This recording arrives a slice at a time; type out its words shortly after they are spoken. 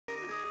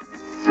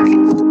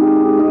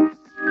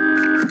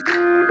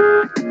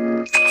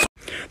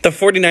The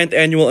 49th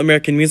Annual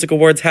American Music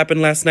Awards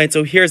happened last night,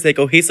 so here's a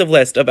cohesive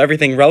list of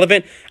everything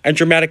relevant and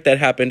dramatic that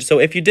happened. So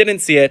if you didn't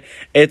see it,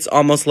 it's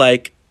almost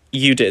like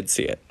you did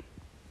see it.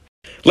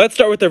 Let's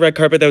start with the red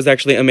carpet. That was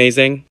actually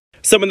amazing.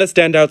 Some of the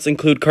standouts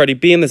include Cardi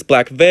B in this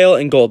black veil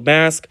and gold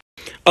mask,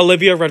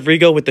 Olivia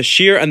Rodrigo with the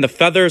sheer and the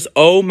feathers.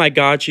 Oh my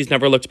god, she's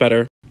never looked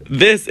better.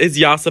 This is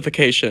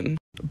yassification.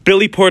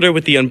 Billy Porter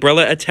with the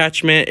umbrella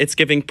attachment. It's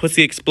giving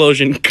pussy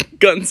explosion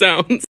gun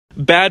sounds.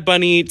 Bad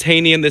Bunny,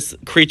 Taney, and this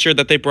creature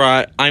that they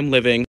brought, I'm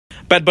Living.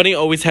 Bad Bunny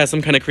always has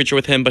some kind of creature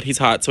with him, but he's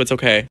hot, so it's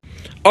okay.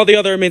 All the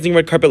other amazing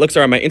red carpet looks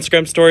are on my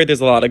Instagram story.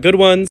 There's a lot of good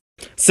ones.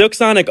 Silk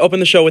Sonic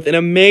opened the show with an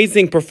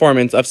amazing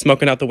performance of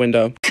Smoking Out the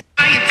Window.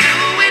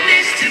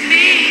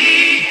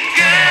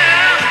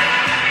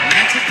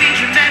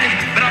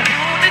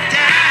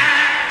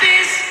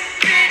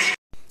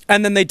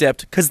 And then they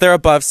dipped, because they're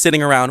above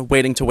sitting around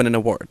waiting to win an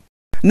award.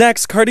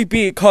 Next, Cardi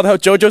B called out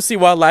JoJo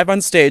Siwa live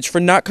on stage for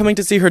not coming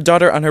to see her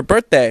daughter on her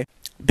birthday,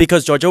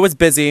 because JoJo was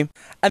busy,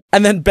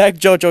 and then begged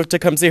JoJo to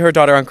come see her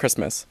daughter on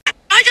Christmas.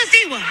 JoJo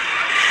Siwa,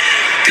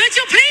 could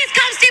you please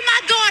come see my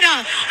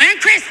daughter on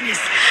Christmas?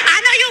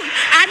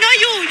 I know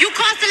you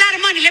cost a lot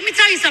of money. Let me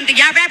tell you something.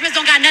 Y'all rappers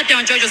don't got nothing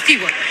on JoJo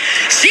Siwa.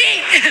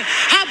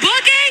 Her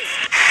bookings,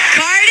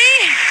 Cardi,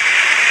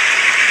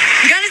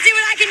 I'm gonna see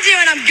what I can do,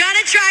 and I'm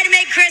gonna try to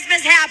make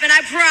Christmas happen,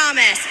 I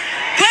promise.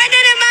 Putting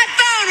it in my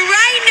phone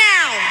right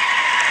now.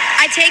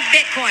 I take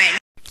Bitcoin.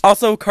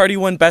 Also, Cardi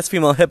won Best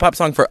Female Hip Hop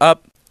Song for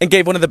Up and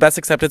gave one of the best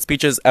accepted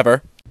speeches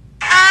ever.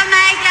 Oh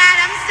my god,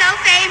 I'm so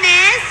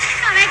famous.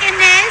 Oh my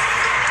goodness.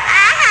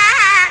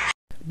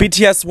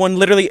 BTS won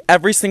literally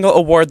every single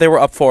award they were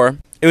up for.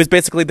 It was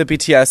basically the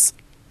BTS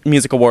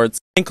Music Awards,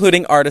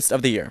 including Artist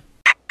of the Year.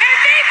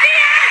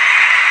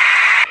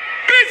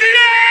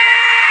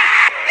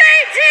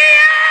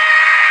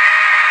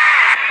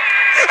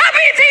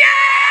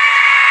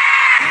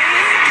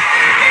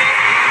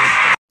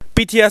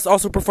 BTS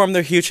also performed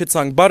their huge hit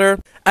song Butter,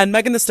 and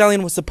Megan Thee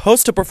Stallion was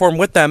supposed to perform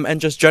with them and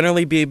just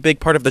generally be a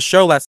big part of the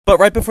show but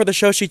right before the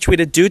show she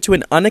tweeted, due to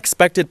an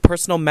unexpected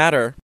personal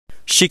matter,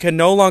 she can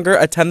no longer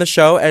attend the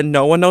show and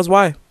no one knows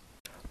why.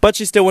 But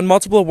she still won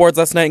multiple awards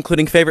last night,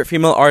 including Favorite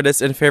Female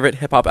Artist and Favorite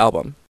Hip Hop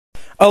Album.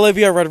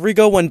 Olivia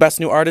Rodrigo won Best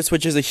New Artist,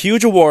 which is a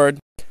huge award.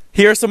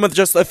 Here are some of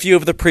just a few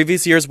of the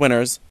previous year's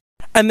winners.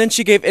 And then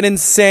she gave an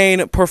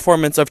insane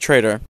performance of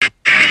Traitor.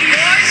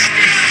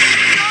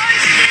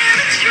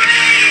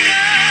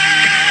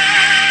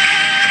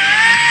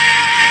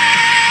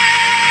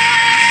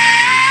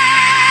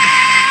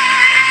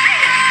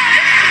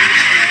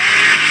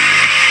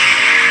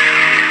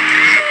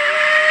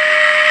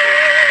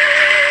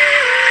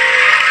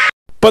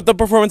 But the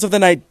performance of the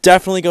night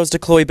definitely goes to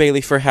Chloe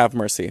Bailey for Have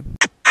Mercy.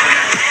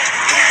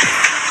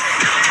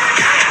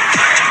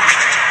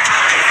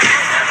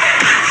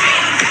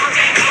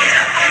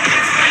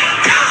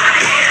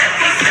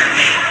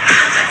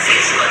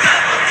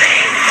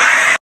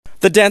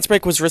 The dance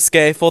break was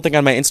risque, full thing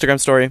on my Instagram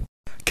story.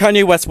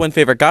 Kanye West won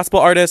Favorite Gospel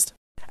Artist,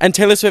 and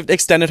Taylor Swift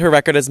extended her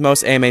record as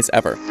most AMAs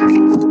ever.